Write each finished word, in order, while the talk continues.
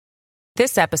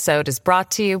This episode is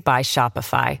brought to you by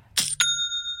Shopify.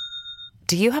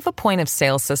 Do you have a point of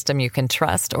sale system you can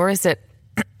trust, or is it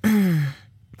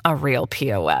a real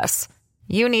POS?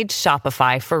 You need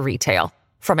Shopify for retail.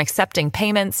 From accepting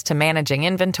payments to managing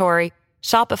inventory,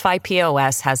 Shopify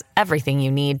POS has everything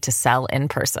you need to sell in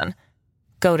person.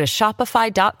 Go to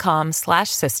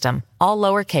shopify.com/system, all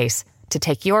lowercase, to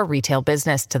take your retail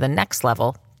business to the next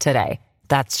level today.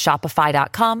 That's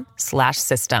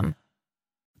shopify.com/system.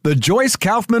 The Joyce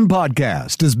Kaufman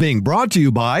Podcast is being brought to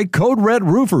you by Code Red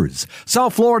Roofers,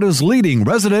 South Florida's leading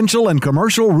residential and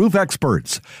commercial roof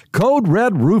experts. Code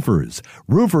Red Roofers,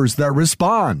 roofers that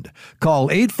respond. Call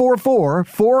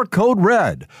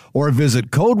 844-4CODE-RED or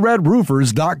visit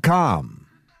CodeRedRoofers.com.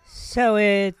 So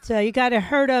you got to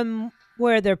hurt them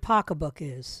where their pocketbook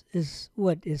is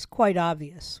what is quite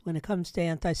obvious when it comes to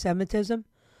anti-Semitism.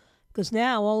 Because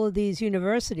now all of these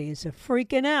universities are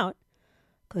freaking out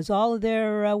because all of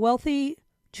their wealthy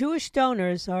Jewish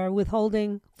donors are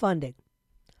withholding funding.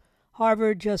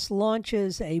 Harvard just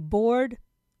launches a board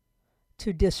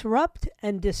to disrupt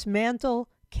and dismantle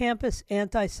campus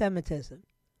anti-Semitism.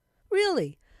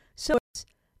 Really? So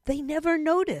they never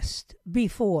noticed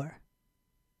before.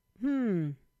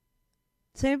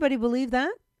 Does anybody believe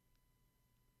that?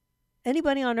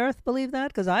 Anybody on earth believe that?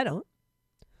 Because I don't.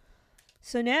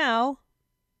 So now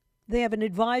they have an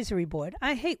advisory board.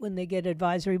 I hate when they get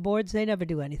advisory boards. They never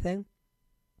do anything.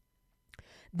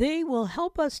 They will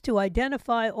help us to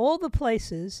identify all the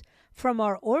places from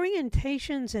our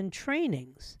orientations and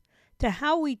trainings to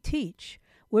how we teach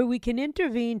where we can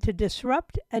intervene to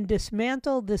disrupt and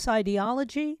dismantle this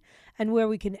ideology, and where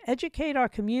we can educate our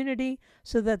community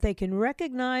so that they can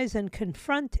recognize and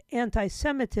confront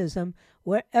anti-Semitism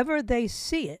wherever they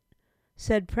see it,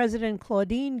 said President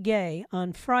Claudine Gay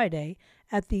on Friday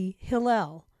at the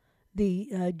Hillel,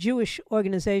 the Jewish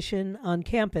organization on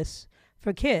campus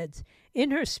for kids.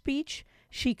 In her speech,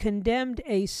 she condemned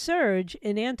a surge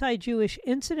in anti-Jewish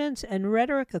incidents and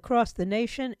rhetoric across the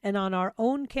nation and on our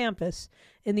own campus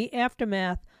in the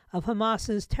aftermath of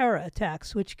Hamas's terror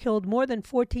attacks, which killed more than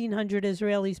 1,400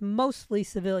 Israelis, mostly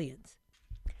civilians.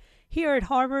 Here at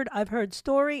Harvard, I've heard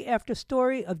story after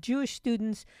story of Jewish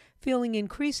students feeling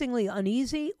increasingly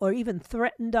uneasy or even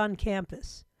threatened on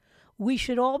campus. We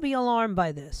should all be alarmed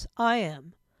by this. I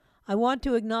am. I want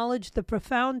to acknowledge the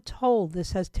profound toll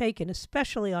this has taken,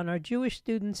 especially on our Jewish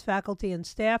students, faculty, and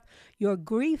staff. Your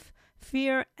grief,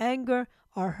 fear, anger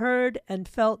are heard and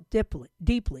felt deeply.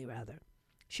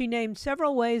 She named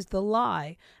several ways the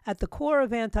lie at the core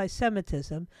of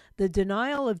anti-Semitism, the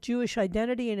denial of Jewish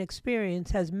identity and experience,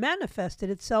 has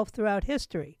manifested itself throughout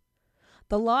history.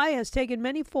 The lie has taken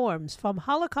many forms, from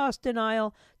Holocaust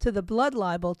denial to the blood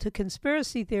libel to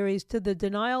conspiracy theories to the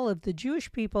denial of the Jewish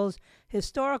people's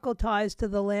historical ties to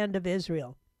the land of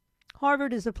Israel.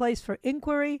 Harvard is a place for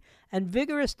inquiry and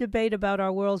vigorous debate about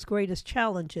our world's greatest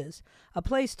challenges, a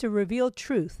place to reveal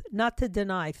truth, not to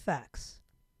deny facts.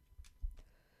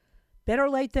 Better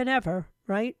late than ever,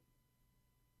 right?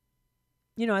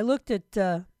 I looked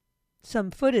at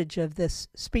some footage of this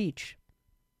speech,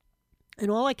 and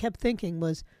all I kept thinking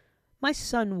was, my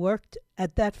son worked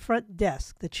at that front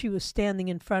desk that she was standing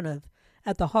in front of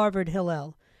at the Harvard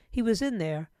Hillel. He was in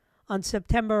there on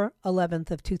September 11th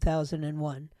of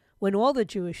 2001, when all the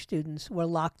Jewish students were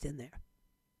locked in there.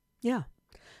 Yeah.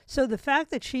 So the fact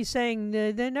that she's saying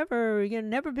there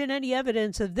never been any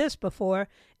evidence of this before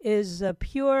is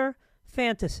pure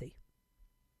fantasy.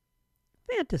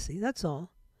 Fantasy, that's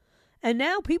all. And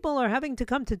now people are having to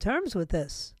come to terms with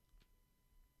this.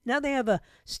 Now they have a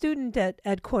student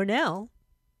at Cornell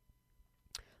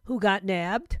who got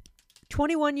nabbed,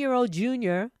 21-year-old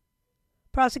junior.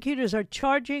 Prosecutors are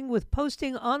charging with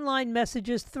posting online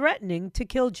messages threatening to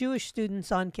kill Jewish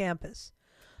students on campus.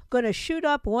 Going to shoot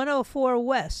up 104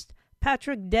 West,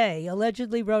 Patrick Day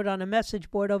allegedly wrote on a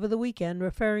message board over the weekend,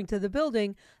 referring to the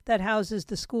building that houses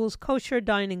the school's kosher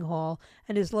dining hall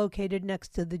and is located next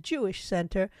to the Jewish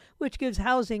Center, which gives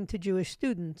housing to Jewish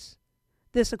students.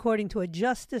 This according to a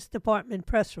Justice Department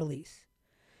press release.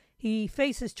 He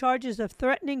faces charges of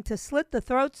threatening to slit the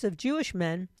throats of Jewish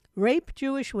men, rape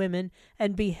Jewish women,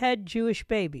 and behead Jewish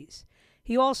babies.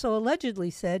 He also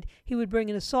allegedly said he would bring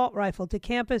an assault rifle to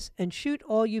campus and shoot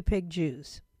all you pig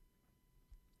Jews.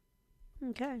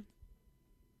 Okay.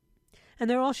 And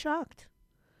they're all shocked.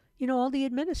 All the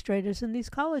administrators in these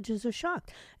colleges are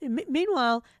shocked.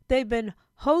 Meanwhile, they've been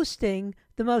hosting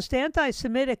the most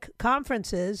anti-Semitic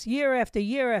conferences year after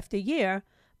year after year,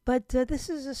 but this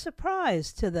is a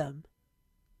surprise to them.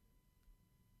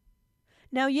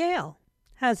 Now, Yale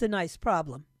has a nice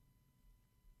problem.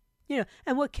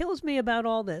 And what kills me about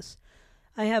all this,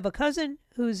 I have a cousin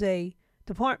who's a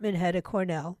department head at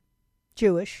Cornell,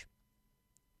 Jewish.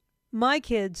 My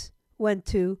kids went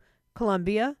to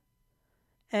Columbia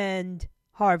and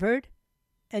Harvard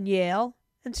and Yale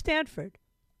and Stanford.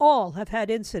 All have had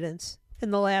incidents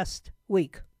in the last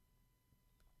week.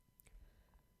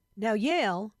 Now,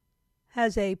 Yale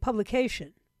has a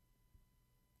publication,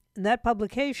 and that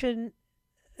publication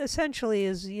essentially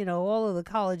is, all of the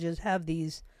colleges have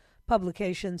these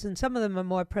publications, and some of them are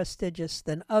more prestigious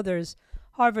than others.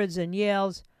 Harvard's and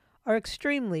Yale's are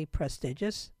extremely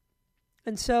prestigious.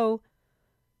 And so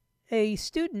a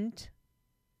student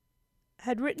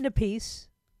had written a piece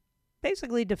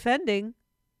basically defending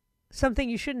something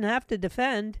you shouldn't have to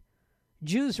defend,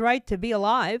 Jews' right to be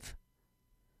alive.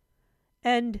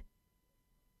 And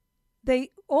they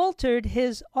altered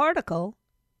his article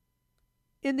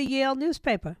in the Yale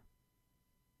newspaper.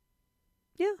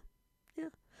 Yeah.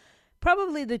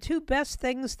 Probably the two best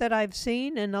things that I've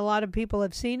seen, and a lot of people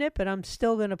have seen it, but I'm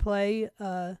still going to play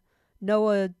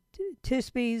Noah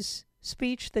Tisby's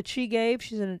speech that she gave.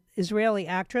 She's an Israeli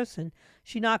actress, and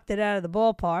she knocked it out of the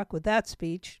ballpark with that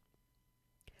speech.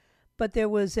 But there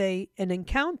was an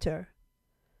encounter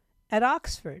at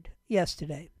Oxford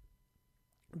yesterday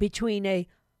between a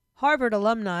Harvard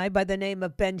alumni by the name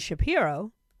of Ben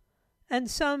Shapiro and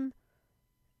some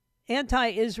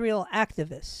anti-Israel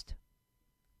activist.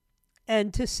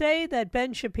 And to say that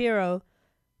Ben Shapiro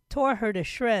tore her to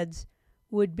shreds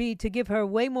would be to give her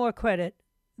way more credit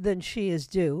than she is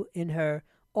due in her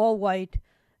all-white,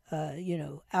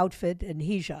 outfit and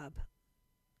hijab.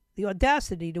 The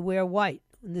audacity to wear white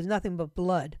when there's nothing but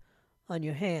blood on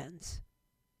your hands.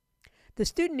 The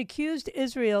student accused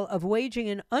Israel of waging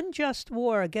an unjust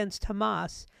war against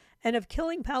Hamas and of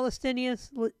killing Palestinians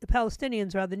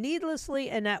needlessly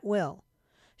and at will.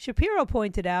 Shapiro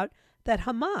pointed out that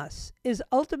Hamas is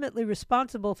ultimately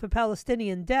responsible for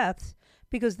Palestinian deaths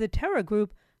because the terror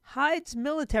group hides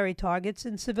military targets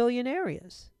in civilian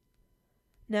areas.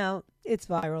 Now, it's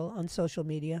viral on social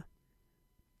media.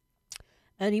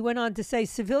 And he went on to say,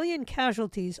 civilian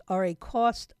casualties are a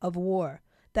cost of war.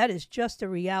 That is just a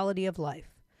reality of life.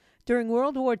 During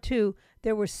World War II,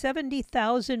 there were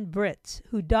 70,000 Brits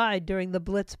who died during the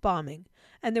Blitz bombing,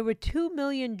 and there were 2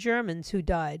 million Germans who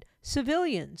died,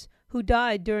 civilians who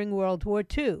died during World War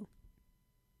II.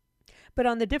 But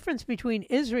on the difference between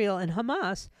Israel and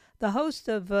Hamas, the host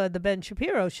of the Ben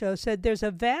Shapiro show said there's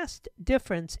a vast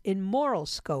difference in moral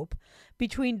scope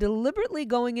between deliberately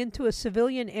going into a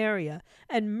civilian area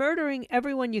and murdering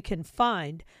everyone you can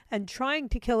find and trying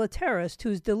to kill a terrorist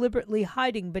who's deliberately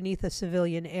hiding beneath a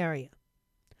civilian area.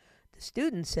 The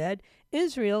student said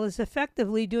Israel is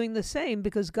effectively doing the same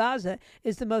because Gaza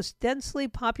is the most densely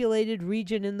populated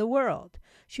region in the world.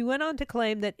 She went on to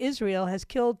claim that Israel has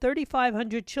killed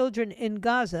 3,500 children in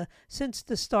Gaza since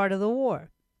the start of the war,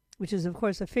 which is, of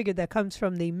course, a figure that comes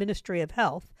from the Ministry of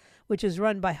Health, which is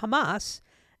run by Hamas,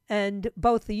 and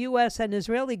both the U.S. and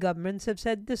Israeli governments have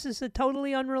said this is a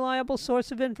totally unreliable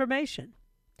source of information.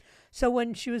 So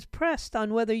when she was pressed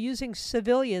on whether using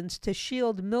civilians to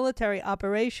shield military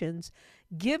operations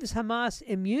gives Hamas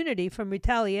immunity from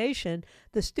retaliation,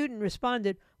 the student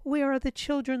responded, "Where are the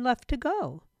children left to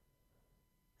go?"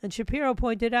 And Shapiro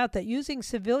pointed out that using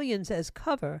civilians as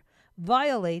cover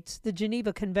violates the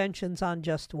Geneva Conventions on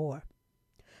Just War.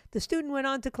 The student went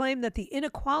on to claim that the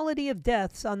inequality of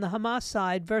deaths on the Hamas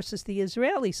side versus the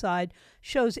Israeli side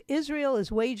shows Israel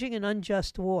is waging an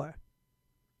unjust war.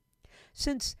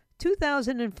 Since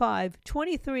 2005,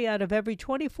 23 out of every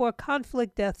 24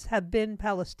 conflict deaths have been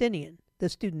Palestinian, the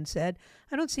student said.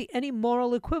 I don't see any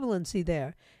moral equivalency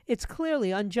there. It's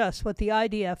clearly unjust what the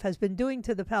IDF has been doing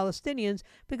to the Palestinians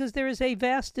because there is a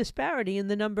vast disparity in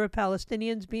the number of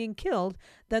Palestinians being killed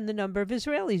than the number of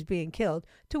Israelis being killed,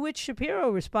 to which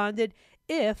Shapiro responded,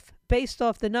 if, based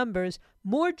off the numbers,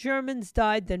 more Germans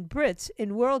died than Brits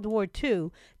in World War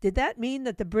II, did that mean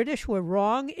that the British were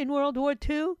wrong in World War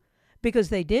II? Because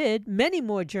they did. Many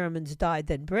more Germans died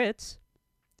than Brits.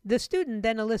 The student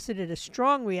then elicited a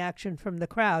strong reaction from the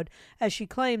crowd as she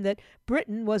claimed that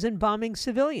Britain wasn't bombing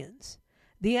civilians.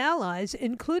 The Allies,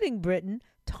 including Britain,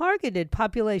 targeted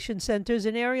population centers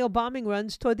in aerial bombing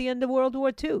runs toward the end of World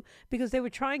War II because they were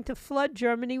trying to flood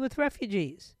Germany with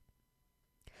refugees.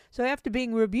 So after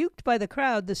being rebuked by the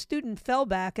crowd, the student fell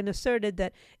back and asserted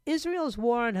that Israel's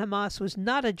war on Hamas was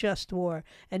not a just war,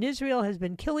 and Israel has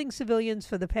been killing civilians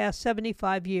for the past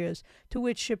 75 years, to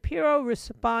which Shapiro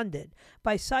responded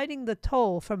by citing the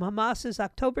toll from Hamas's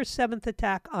October 7th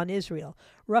attack on Israel,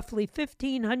 roughly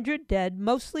 1,500 dead,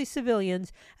 mostly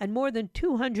civilians, and more than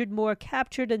 200 more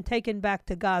captured and taken back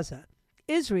to Gaza.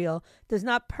 Israel does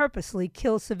not purposely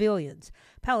kill civilians.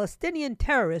 Palestinian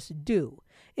terrorists do.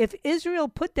 If Israel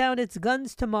put down its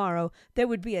guns tomorrow, there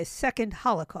would be a second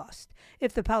Holocaust.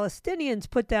 If the Palestinians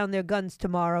put down their guns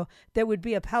tomorrow, there would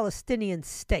be a Palestinian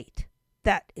state.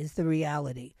 That is the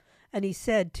reality. And he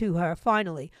said to her,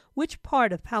 finally, which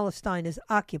part of Palestine is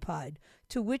occupied?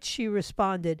 To which she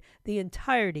responded, the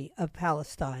entirety of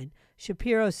Palestine.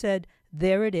 Shapiro said,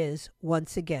 there it is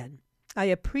once again. I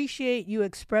appreciate you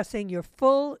expressing your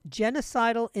full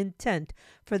genocidal intent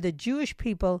for the Jewish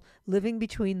people living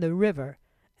between the river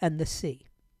and the sea.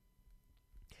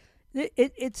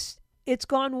 It's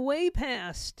gone way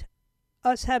past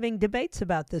us having debates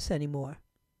about this anymore.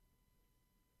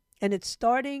 And it's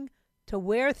starting to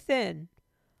wear thin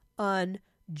on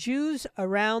Jews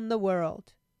around the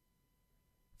world.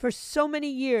 For so many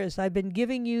years, I've been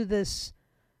giving you the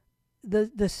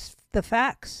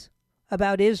facts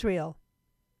about Israel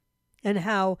and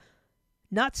how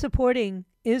not supporting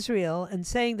Israel and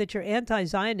saying that you're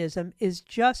anti-Zionism is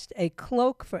just a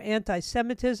cloak for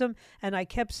anti-Semitism. And I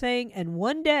kept saying, and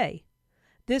one day,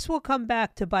 this will come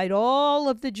back to bite all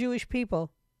of the Jewish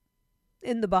people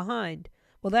in the behind.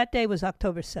 Well, that day was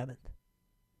October 7th.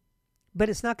 But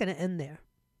it's not going to end there.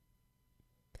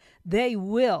 They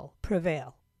will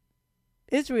prevail.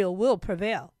 Israel will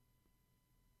prevail.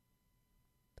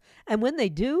 And when they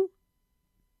do,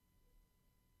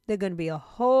 there are going to be a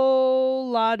whole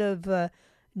lot of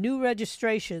new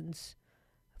registrations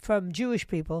from Jewish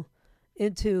people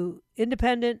into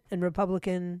independent and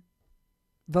Republican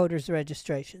voters'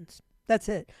 registrations. That's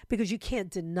it. Because you can't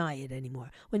deny it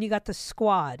anymore. When you got the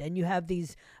Squad and you have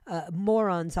these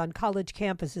morons on college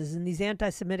campuses and these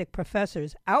anti-Semitic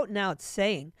professors out and out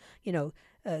saying,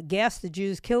 gas the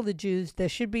Jews, kill the Jews, there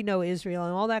should be no Israel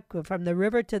and all that, from the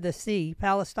river to the sea,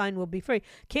 Palestine will be free.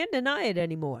 Can't deny it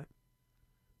anymore.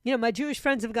 My Jewish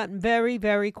friends have gotten very,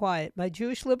 very quiet. My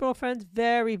Jewish liberal friends,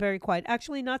 very, very quiet.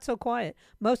 Actually, not so quiet.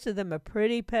 Most of them are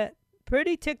pretty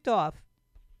ticked off.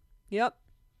 Yep.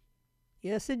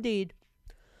 Yes, indeed.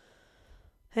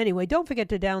 Anyway, don't forget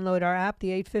to download our app,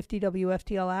 the 850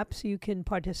 WFTL app, so you can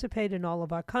participate in all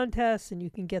of our contests, and you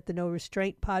can get the No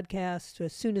Restraint podcast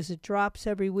as soon as it drops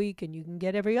every week, and you can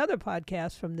get every other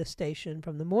podcast from this station,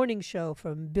 from the morning show,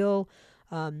 from Bill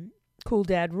Cool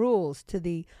Dad Rules, to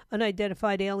the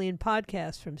Unidentified Alien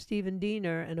podcast from Stephen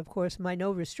Diener, and of course my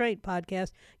No Restraint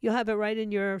podcast. You'll have it right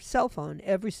in your cell phone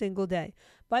every single day.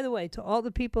 By the way, to all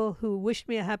the people who wished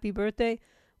me a happy birthday,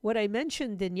 what I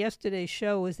mentioned in yesterday's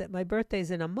show is that my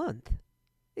birthday's in a month.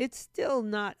 It's still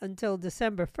not until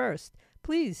December 1st.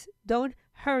 Please don't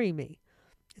hurry me.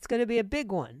 It's going to be a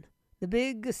big one, the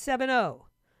big 7-0.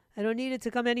 I don't need it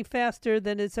to come any faster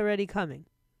than it's already coming.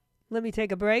 Let me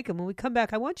take a break, and when we come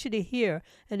back, I want you to hear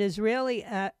an Israeli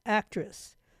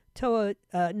actress, Noah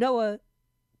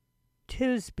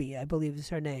Tisby, I believe is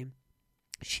her name.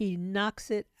 She knocks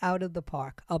it out of the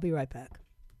park. I'll be right back.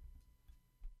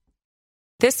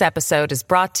 This episode is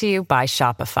brought to you by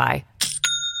Shopify.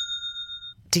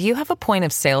 Do you have a point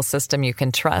of sale system you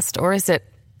can trust, or is it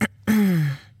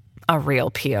a real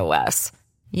POS?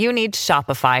 You need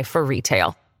Shopify for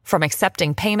retail. From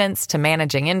accepting payments to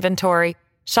managing inventory,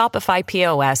 Shopify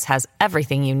POS has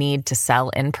everything you need to sell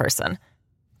in person.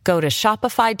 Go to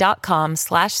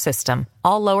shopify.com/system,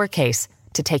 all lowercase,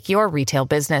 to take your retail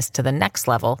business to the next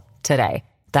level today.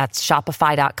 That's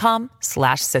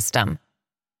shopify.com/system.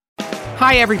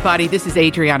 Hi, everybody. This is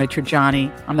Adriana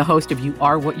Trajani. I'm the host of You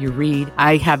Are What You Read.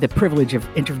 I have the privilege of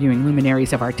interviewing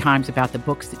luminaries of our times about the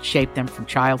books that shaped them from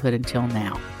childhood until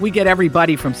now. We get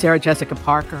everybody from Sarah Jessica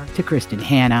Parker to Kristen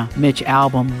Hanna, Mitch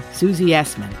Albom, Susie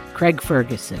Essman, Craig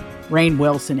Ferguson, Rainn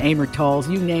Wilson, Amor Tolls,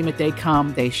 you name it, they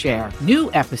come, they share.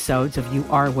 New episodes of You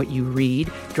Are What You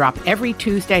Read drop every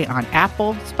Tuesday on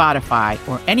Apple, Spotify,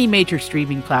 or any major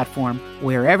streaming platform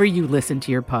wherever you listen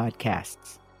to your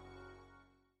podcasts.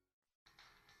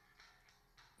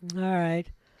 All right.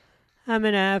 I'm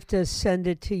going to have to send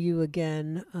it to you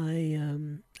again.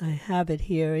 I have it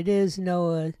here. It is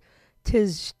Noah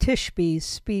Tishby's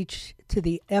speech to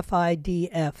the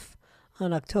FIDF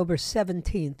on October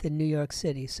 17th in New York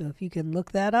City. So if you can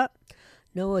look that up,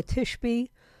 Noah Tishby,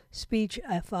 speech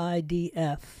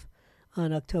FIDF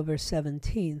on October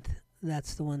 17th.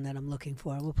 That's the one that I'm looking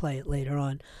for. We'll play it later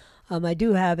on. I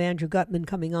do have Andrew Gutman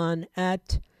coming on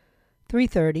at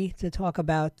 3:30 to talk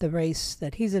about the race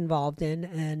that he's involved in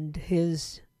and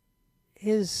his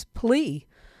plea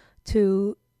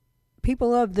to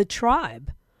people of the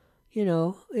tribe.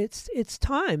 It's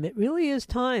time. It really is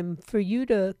time for you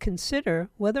to consider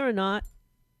whether or not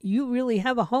you really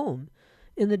have a home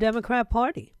in the Democrat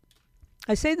Party.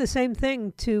 I say the same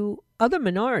thing to other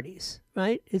minorities,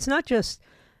 right? It's not just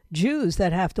Jews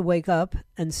that have to wake up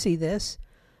and see this,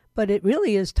 but it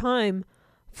really is time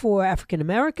for African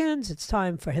Americans. It's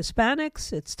time for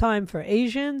Hispanics. It's time for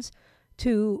Asians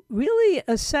to really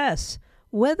assess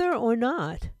whether or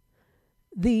not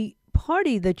the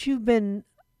party that you've been,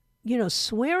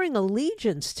 swearing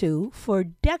allegiance to for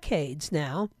decades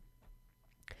now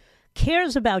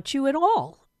cares about you at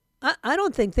all. I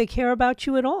don't think they care about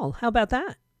you at all. How about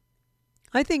that?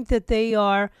 I think that they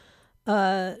are,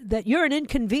 that you're an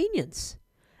inconvenience.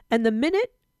 And the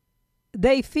minute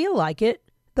they feel like it,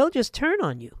 they'll just turn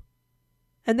on you.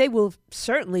 And they will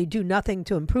certainly do nothing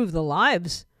to improve the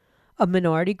lives of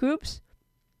minority groups.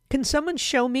 Can someone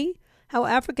show me how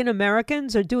African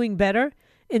Americans are doing better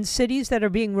in cities that are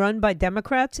being run by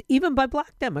Democrats, even by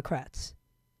black Democrats?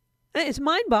 It's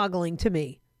mind-boggling to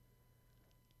me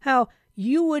how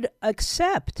you would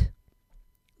accept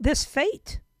this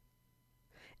fate.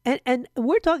 And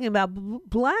we're talking about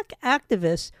black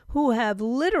activists who have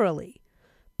literally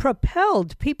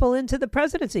propelled people into the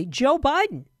presidency. Joe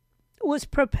Biden was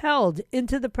propelled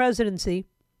into the presidency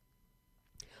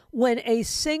when a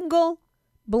single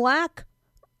black,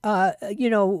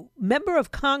 member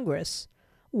of Congress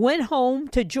went home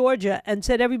to Georgia and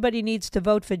said everybody needs to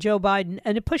vote for Joe Biden,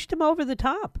 and it pushed him over the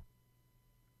top.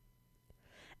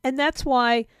 And that's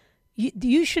why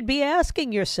you should be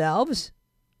asking yourselves,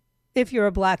 if you're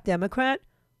a black Democrat,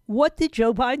 what did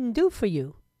Joe Biden do for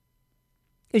you?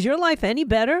 Is your life any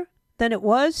better than it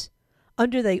was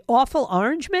under the awful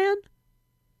orange man?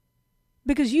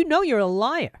 Because you're a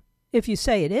liar if you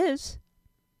say it is.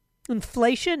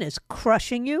 Inflation is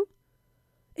crushing you.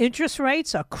 Interest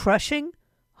rates are crushing.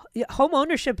 Home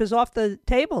ownership is off the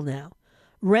table now.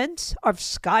 Rents are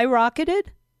skyrocketed.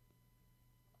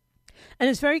 And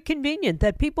it's very convenient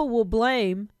that people will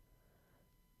blame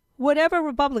whatever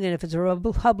Republican, if it's a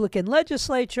Republican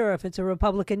legislature, if it's a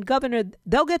Republican governor,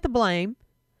 they'll get the blame.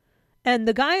 And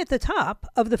the guy at the top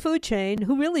of the food chain,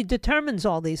 who really determines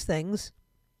all these things,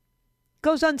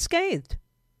 goes unscathed.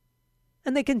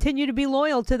 And they continue to be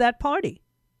loyal to that party.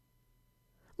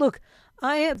 Look,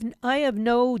 I have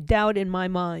no doubt in my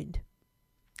mind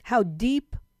how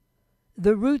deep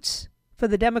the roots for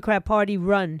the Democrat Party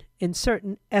run in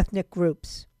certain ethnic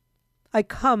groups. I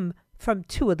come from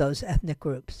two of those ethnic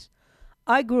groups.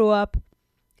 I grew up,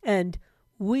 and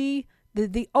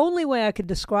the only way I could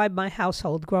describe my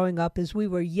household growing up is we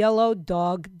were yellow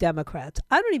dog Democrats.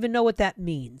 I don't even know what that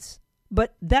means,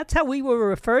 but that's how we were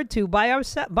referred to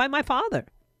by my father.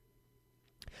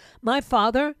 My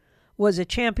father was a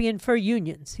champion for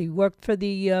unions. He worked for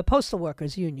the Postal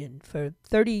Workers Union for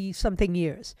 30-something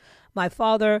years. My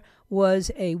father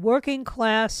was a working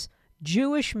class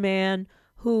Jewish man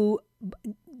who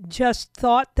just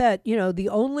thought that, the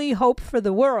only hope for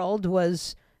the world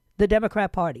was the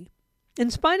Democrat Party. In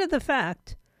spite of the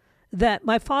fact that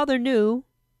my father knew,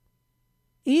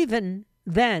 even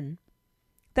then,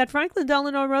 that Franklin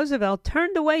Delano Roosevelt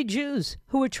turned away Jews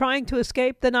who were trying to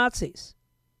escape the Nazis.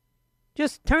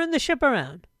 Just turned the ship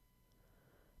around.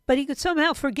 But he could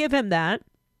somehow forgive him that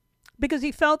because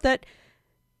he felt that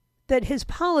his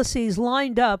policies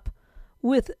lined up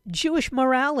with Jewish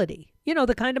morality.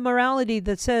 The kind of morality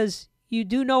that says you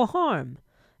do no harm.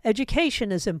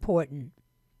 Education is important.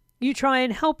 You try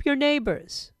and help your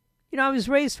neighbors. I was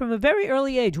raised from a very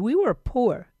early age. We were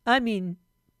poor. I mean,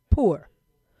 poor.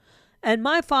 And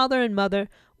my father and mother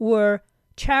were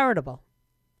charitable.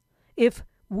 If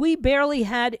we barely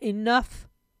had enough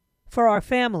for our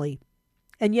family,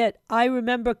 and yet I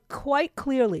remember quite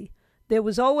clearly there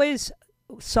was always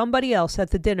somebody else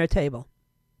at the dinner table.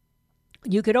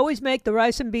 You could always make the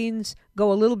rice and beans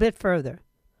go a little bit further.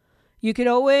 You could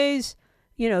always,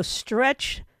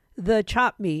 stretch the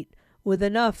chopped meat with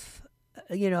enough,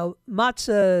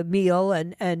 matzah meal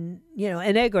and an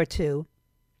egg or two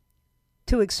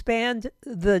to expand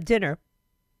the dinner.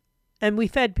 And we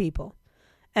fed people.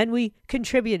 And we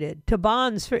contributed to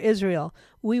Bonds for Israel.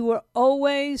 We were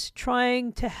always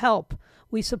trying to help.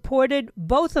 We supported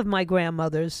both of my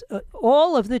grandmothers.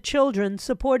 All of the children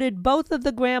supported both of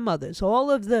the grandmothers.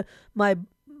 All of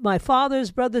my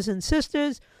father's brothers and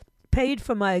sisters paid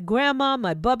for my grandma,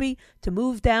 my bubby, to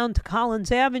move down to Collins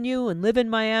Avenue and live in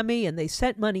Miami, and they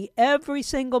sent money every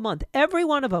single month. Every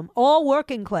one of them, all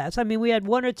working class. I mean, we had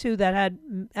one or two that had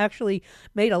actually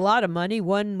made a lot of money.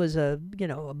 One was a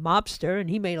mobster, and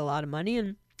he made a lot of money,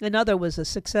 and another was a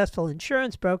successful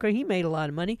insurance broker. He made a lot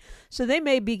of money. So they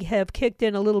maybe have kicked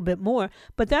in a little bit more,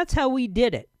 but that's how we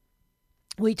did it.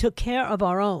 We took care of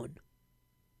our own.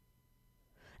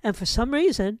 And for some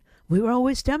reason, we were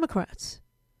always Democrats.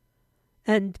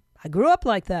 And I grew up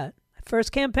like that. My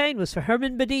first campaign was for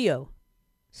Herman Badillo,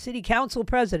 city council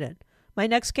president. My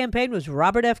next campaign was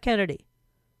Robert F. Kennedy.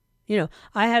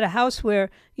 I had a house where,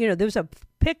 there was a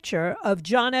picture of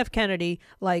John F. Kennedy,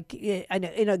 like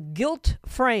in a gilt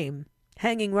frame,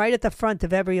 hanging right at the front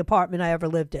of every apartment I ever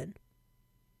lived in.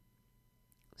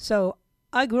 So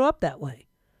I grew up that way.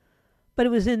 But it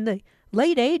was in the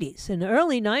late 80s and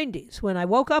early 90s when I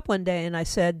woke up one day and I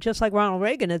said, just like Ronald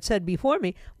Reagan had said before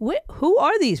me, who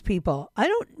are these people? I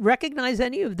don't recognize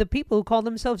any of the people who call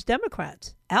themselves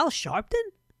Democrats. Al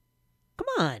Sharpton? Come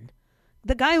on.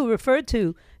 The guy who referred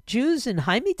to Jews in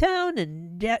Hymietown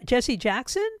and Jesse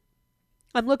Jackson?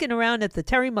 I'm looking around at the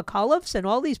Terry McAuliffes and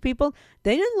all these people.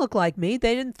 They didn't look like me.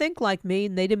 They didn't think like me,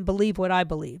 and they didn't believe what I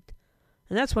believed.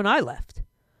 And that's when I left.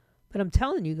 But I'm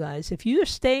telling you guys, if you're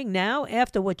staying now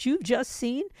after what you've just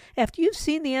seen, after you've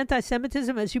seen the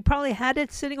anti-Semitism as you probably had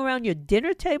it sitting around your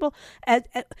dinner table,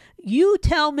 you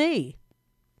tell me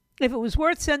if it was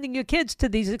worth sending your kids to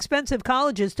these expensive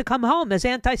colleges to come home as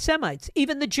anti-Semites,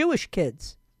 even the Jewish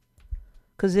kids.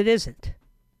 Because it isn't.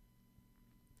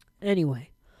 Anyway,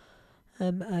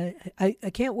 I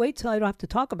can't wait till I don't have to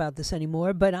talk about this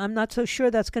anymore, but I'm not so sure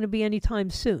that's going to be anytime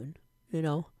soon,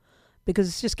 because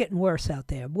it's just getting worse out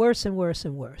there, worse and worse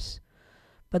and worse.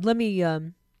 But let me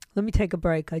take a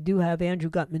break. I do have Andrew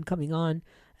Gutman coming on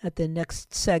at the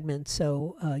next segment,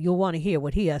 so you'll want to hear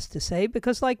what he has to say,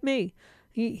 because like me,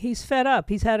 he's fed up.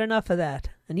 He's had enough of that,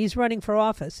 and he's running for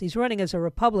office. He's running as a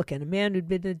Republican, a man who'd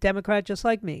been a Democrat just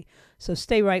like me. So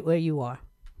stay right where you are.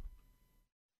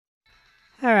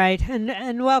 All right,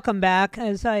 and welcome back.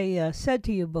 As I said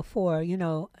to you before,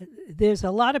 there's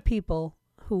a lot of people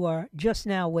who are just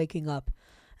now waking up,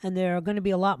 and there are going to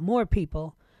be a lot more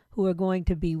people who are going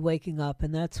to be waking up,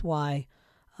 and that's why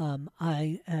I'm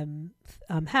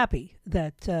happy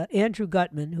that Andrew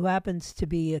Gutman, who happens to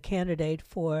be a candidate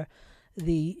for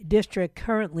the district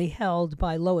currently held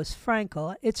by Lois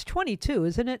Frankel, it's 22,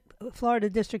 isn't it? Florida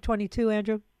District 22,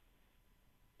 Andrew?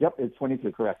 Yep, it's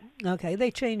 22, correct. Okay,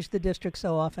 they change the district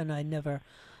so often. I'm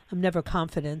never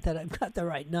confident that I've got the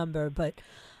right number. But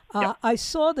Yep. I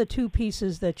saw the two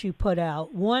pieces that you put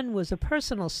out. One was a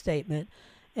personal statement,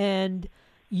 and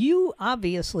you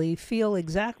obviously feel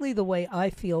exactly the way I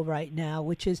feel right now,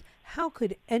 which is how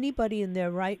could anybody in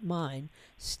their right mind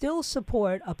still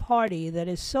support a party that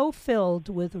is so filled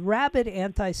with rabid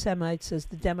anti-Semites as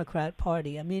the Democrat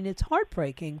Party? I mean, it's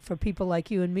heartbreaking for people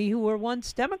like you and me who were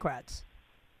once Democrats.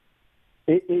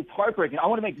 It's heartbreaking. I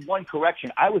want to make one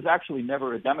correction. I was actually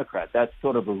never a Democrat. That's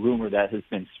sort of a rumor that has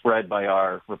been spread by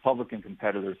our Republican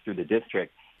competitors through the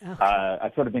district. Okay.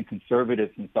 I've sort of been conservative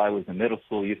since I was in middle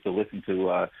school. I used to listen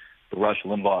to Rush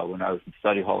Limbaugh when I was in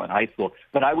study hall in high school.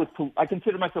 But I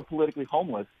consider myself politically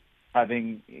homeless,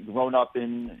 having grown up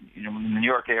in the New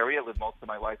York area, lived most of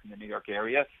my life in the New York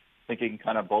area, thinking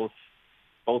kind of both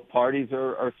parties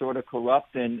are sort of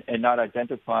corrupt and not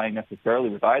identifying necessarily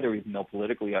with either, even though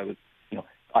politically I was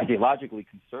ideologically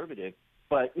conservative.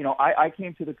 But, I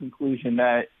came to the conclusion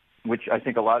that, which I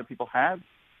think a lot of people have,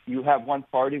 you have one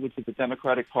party, which is the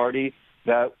Democratic Party,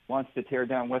 that wants to tear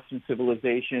down Western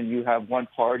civilization. You have one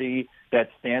party that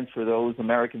stands for those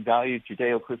American values,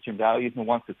 Judeo-Christian values, and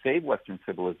wants to save Western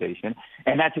civilization.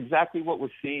 And that's exactly what we're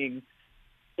seeing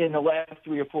in the last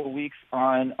 3 or 4 weeks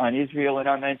on Israel and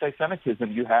on anti-Semitism.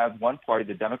 You have one party,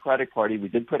 the Democratic Party. We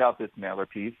did put out this mailer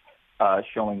piece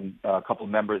showing a couple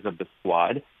of members of the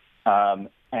squad.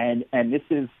 And this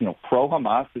is,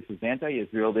 pro-Hamas. This is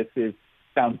anti-Israel. This is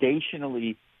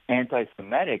foundationally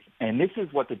anti-Semitic. And this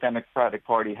is what the Democratic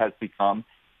Party has become.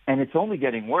 And it's only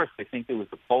getting worse. I think there was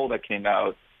a poll that came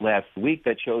out last week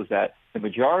that shows that the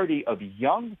majority of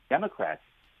young Democrats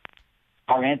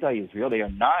are anti-Israel. They are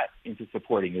not into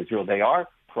supporting Israel. They are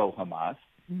pro-Hamas.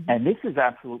 Mm-hmm. And this is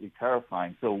absolutely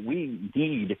terrifying. So we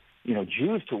need,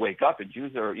 Jews to wake up. And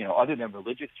Jews are, other than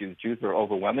religious Jews are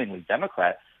overwhelmingly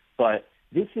Democrat. But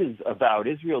this is about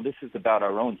Israel. This is about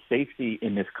our own safety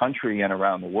in this country and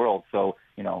around the world. So,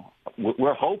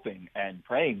 we're hoping and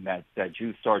praying that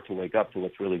Jews start to wake up to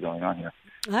what's really going on here.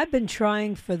 I've been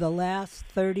trying for the last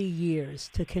 30 years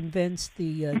to convince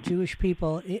the Jewish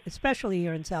people, especially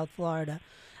here in South Florida,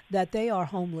 that they are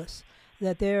homeless,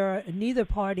 that neither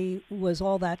party was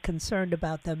all that concerned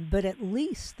about them, but at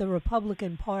least the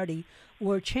Republican Party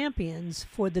were champions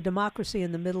for the democracy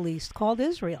in the Middle East called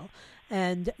Israel.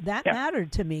 And that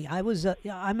mattered to me.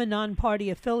 I'm a non-party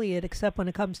affiliate, except when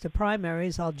it comes to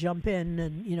primaries. I'll jump in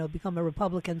and become a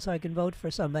Republican so I can vote for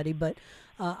somebody. But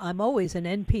I'm always an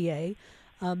NPA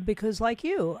because, like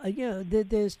you,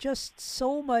 there's just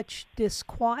so much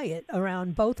disquiet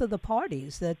around both of the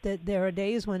parties that there are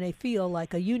days when they feel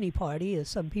like a uni-party, as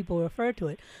some people refer to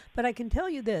it. But I can tell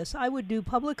you this: I would do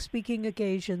public speaking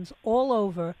occasions all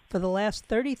over for the last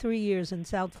 33 years in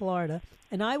South Florida.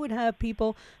 And I would have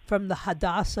people from the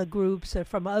Hadassah groups or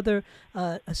from other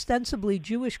ostensibly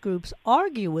Jewish groups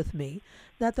argue with me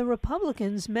that the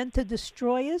Republicans meant to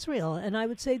destroy Israel. And I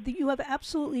would say that you have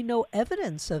absolutely no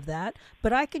evidence of that,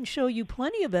 but I can show you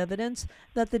plenty of evidence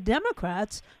that the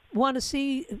Democrats want to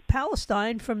see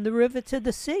Palestine from the river to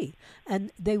the sea.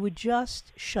 And they would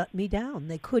just shut me down.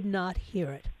 They could not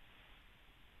hear it.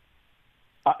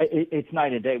 It's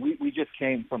night and day. We just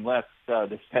came from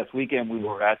this past weekend. We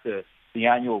were at the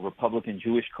annual Republican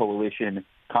Jewish Coalition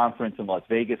conference in Las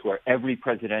Vegas, where every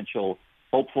presidential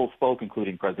hopeful spoke,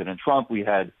 including President Trump. We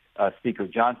had Speaker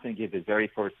Johnson give his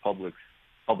very first public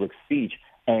speech,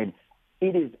 and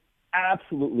it is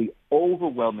absolutely,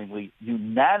 overwhelmingly,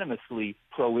 unanimously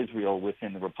pro-Israel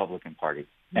within the Republican Party.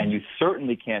 Mm-hmm. And you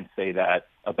certainly can't say that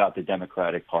about the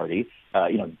Democratic Party.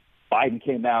 Biden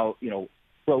came out,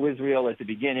 pro-Israel at the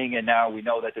beginning, and now we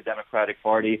know that the Democratic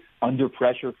Party, under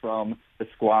pressure from the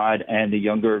Squad and the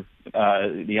younger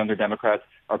Democrats,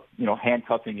 are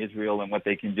handcuffing Israel and what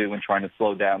they can do and trying to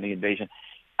slow down the invasion.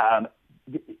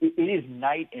 It is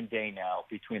night and day now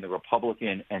between the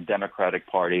Republican and Democratic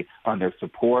Party on their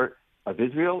support of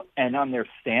Israel and on their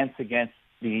stance against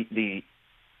the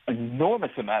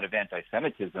enormous amount of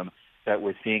anti-Semitism that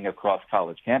we're seeing across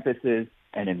college campuses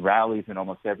and in rallies in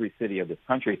almost every city of this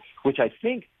country, which I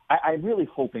think, I'm really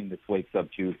hoping this wakes up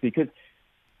Jews, because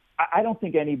I don't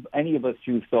think any of us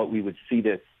Jews thought we would see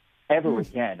this ever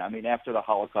again. I mean, after the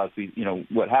Holocaust,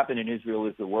 what happened in Israel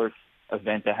is the worst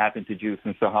event that happened to Jews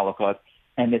since the Holocaust.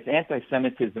 And this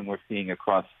anti-Semitism we're seeing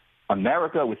across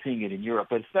America, we're seeing it in Europe,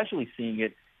 but especially seeing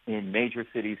it in major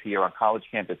cities here, on college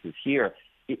campuses here,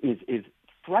 is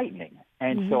frightening.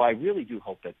 And so I really do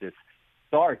hope that this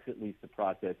starts at least the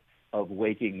process of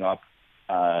waking up,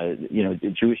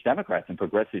 the Jewish Democrats and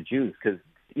progressive Jews, because,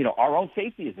 our own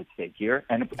safety is at stake here,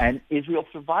 and Israel's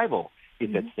survival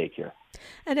is at stake here.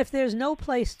 And if there's no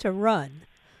place to run,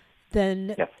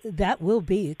 then that will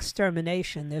be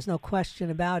extermination. There's no question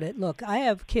about it. Look, I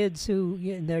have kids who,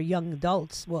 they're young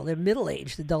adults, well, they're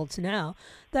middle-aged adults now,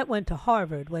 that went to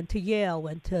Harvard, went to Yale,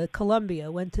 went to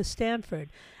Columbia, went to Stanford.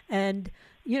 And,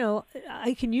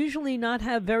 I can usually not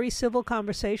have very civil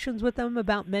conversations with them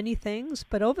about many things,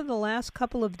 but over the last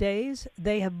couple of days,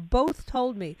 they have both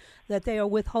told me that they are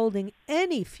withholding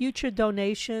any future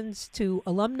donations to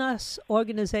alumnus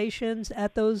organizations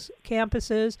at those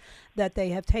campuses, that they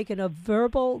have taken a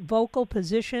vocal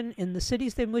position in the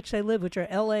cities in which they live, which are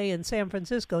L.A. and San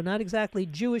Francisco, not exactly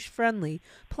Jewish-friendly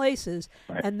places,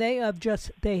 right. And they have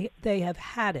they have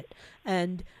had it.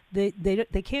 And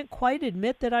they can't quite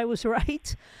admit that I was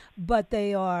right, but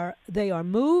they are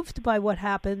moved by what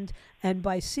happened and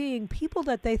by seeing people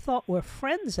that they thought were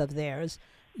friends of theirs,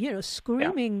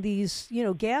 screaming these,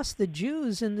 gas the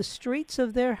Jews in the streets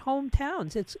of their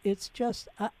hometowns. It's just,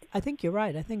 I think you're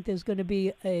right. I think there's going to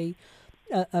be a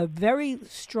very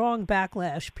strong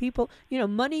backlash. People,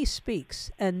 money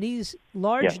speaks, and these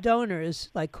large donors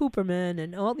like Cooperman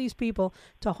and all these people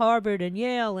to Harvard and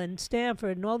Yale and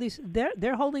Stanford and all these,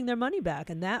 they're holding their money back,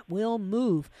 and that will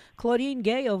move. Claudine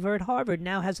Gay over at Harvard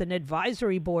now has an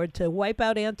advisory board to wipe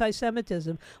out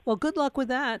anti-Semitism. Well, good luck with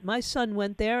that. My son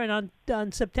went there, and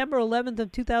on September 11th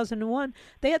of 2001,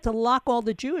 they had to lock all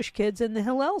the Jewish kids in the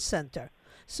Hillel Center.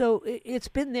 So it's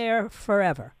been there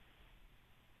forever.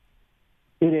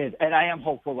 It is, and I am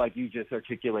hopeful, like you just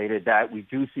articulated, that we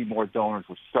do see more donors.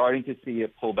 We're starting to see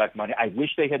it pull back money. I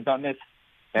wish they had done this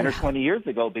 10 or 20 years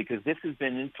ago, because this has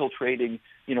been infiltrating,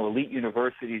 elite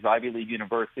universities, Ivy League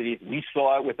universities. We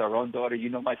saw it with our own daughter. You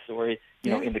know my story,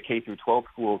 in the K through 12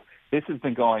 schools. This has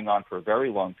been going on for a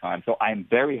very long time. So I'm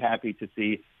very happy to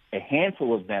see a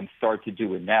handful of them start to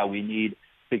do it now. We need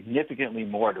significantly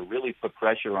more to really put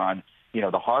pressure on, the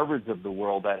Harvards of the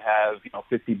world that have,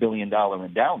 $50 billion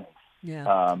endowments.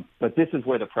 Yeah. But this is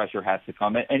where the pressure has to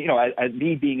come. And as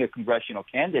me being a congressional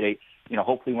candidate,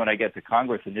 hopefully when I get to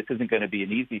Congress, and this isn't going to be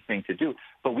an easy thing to do,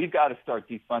 but we've got to start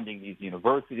defunding these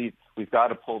universities. We've got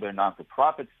to pull their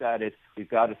non-for-profit status. We've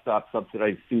got to stop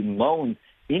subsidized student loans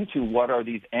into what are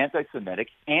these anti-Semitic,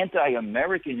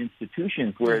 anti-American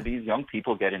institutions where these young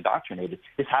people get indoctrinated.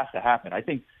 This has to happen. I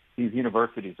think these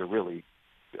universities are really,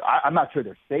 I'm not sure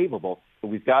they're savable, but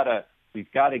we've got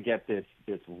to get this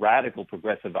radical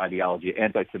progressive ideology,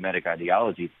 anti-Semitic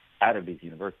ideology, out of these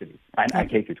universities and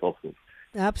K through 12 schools.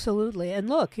 Absolutely. And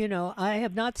look, I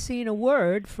have not seen a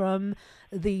word from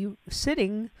the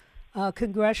sitting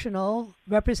congressional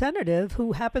representative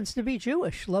who happens to be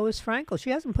Jewish, Lois Frankel. She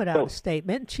hasn't put out a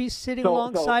statement. She's sitting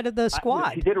alongside of the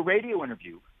Squad. She did a radio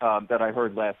interview that I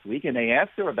heard last week, and they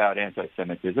asked her about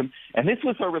anti-Semitism, and this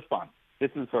was her response.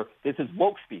 This is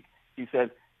woke speak. She says,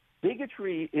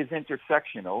 bigotry is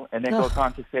intersectional, and then goes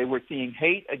on to say we're seeing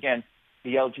hate against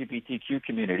the LGBTQ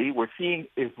community. We're seeing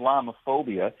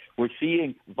Islamophobia. We're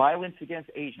seeing violence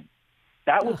against Asians.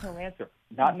 That was her answer.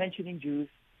 Not mentioning Jews,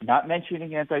 not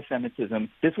mentioning anti-Semitism.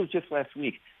 This was just last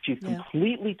week. She's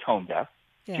completely tone deaf.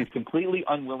 Yeah. She's completely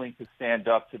unwilling to stand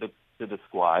up to the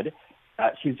squad.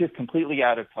 She's just completely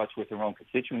out of touch with her own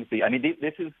constituency. I mean,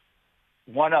 this is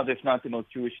one of, if not the most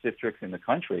Jewish districts in the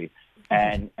country,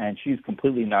 and she's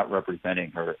completely not representing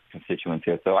her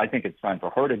constituency. So I think it's time for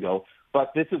her to go.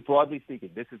 But this is, broadly speaking,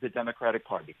 this is the Democratic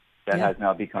Party that has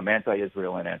now become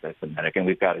anti-Israel and anti-Semitic, and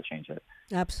we've got to change it.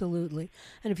 Absolutely.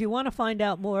 And if you want to find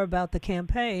out more about the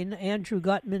campaign, Andrew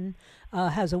Gutman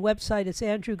has a website. It's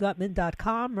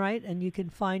andrewgutman.com, right? And you can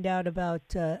find out about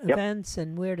events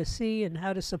and where to see and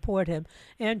how to support him.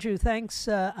 Andrew, thanks.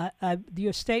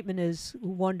 Your statement is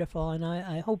wonderful, and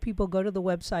I hope people go to the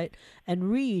website and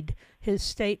read his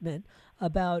statement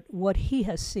about what he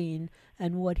has seen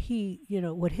and what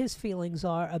what his feelings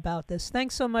are about this.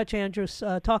 Thanks so much, Andrew.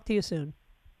 Talk to you soon.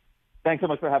 Thanks so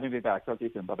much for having me back. Talk to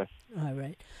you soon. Bye-bye.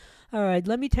 All right.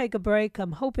 Let me take a break.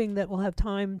 I'm hoping that we'll have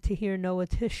time to hear Noah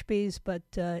Tishby's, but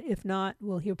if not,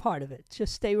 we'll hear part of it.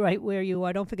 Just stay right where you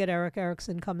are. Don't forget Eric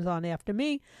Erickson comes on after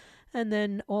me, and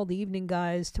then all the evening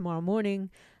guys tomorrow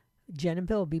morning. Jen and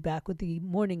Bill will be back with the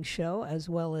morning show, as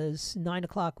well as 9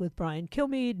 o'clock with Brian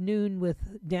Kilmeade, noon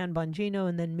with Dan Bongino,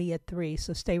 and then me at 3.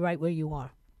 So stay right where you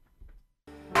are.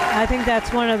 I think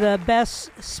that's one of the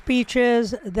best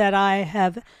speeches that I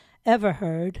have ever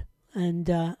heard, and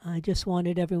I just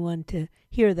wanted everyone to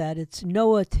hear that. It's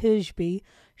Noah Tishby.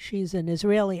 She's an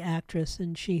Israeli actress,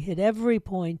 and she hit every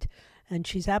point, and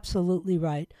she's absolutely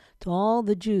right. To all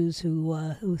the Jews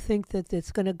who think that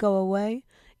it's going to go away,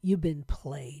 you've been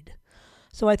played.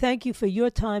 So I thank you for your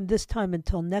time this time.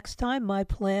 Until next time, my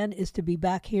plan is to be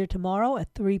back here tomorrow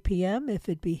at 3 p.m. if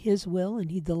it be his will and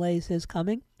he delays his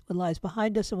coming. What lies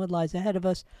behind us and what lies ahead of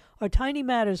us are tiny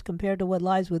matters compared to what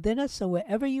lies within us. So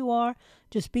wherever you are,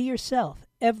 just be yourself.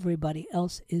 Everybody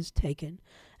else is taken.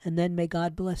 And then may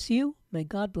God bless you, may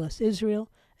God bless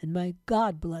Israel, and may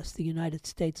God bless the United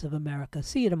States of America.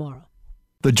 See you tomorrow.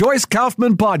 The Joyce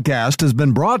Kaufman Podcast has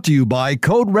been brought to you by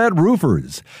Code Red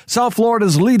Roofers, South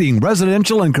Florida's leading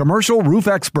residential and commercial roof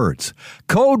experts.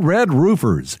 Code Red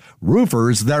Roofers,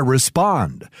 roofers that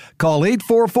respond. Call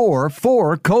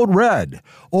 844-4-CODE-RED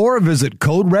or visit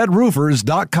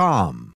CodeRedRoofers.com.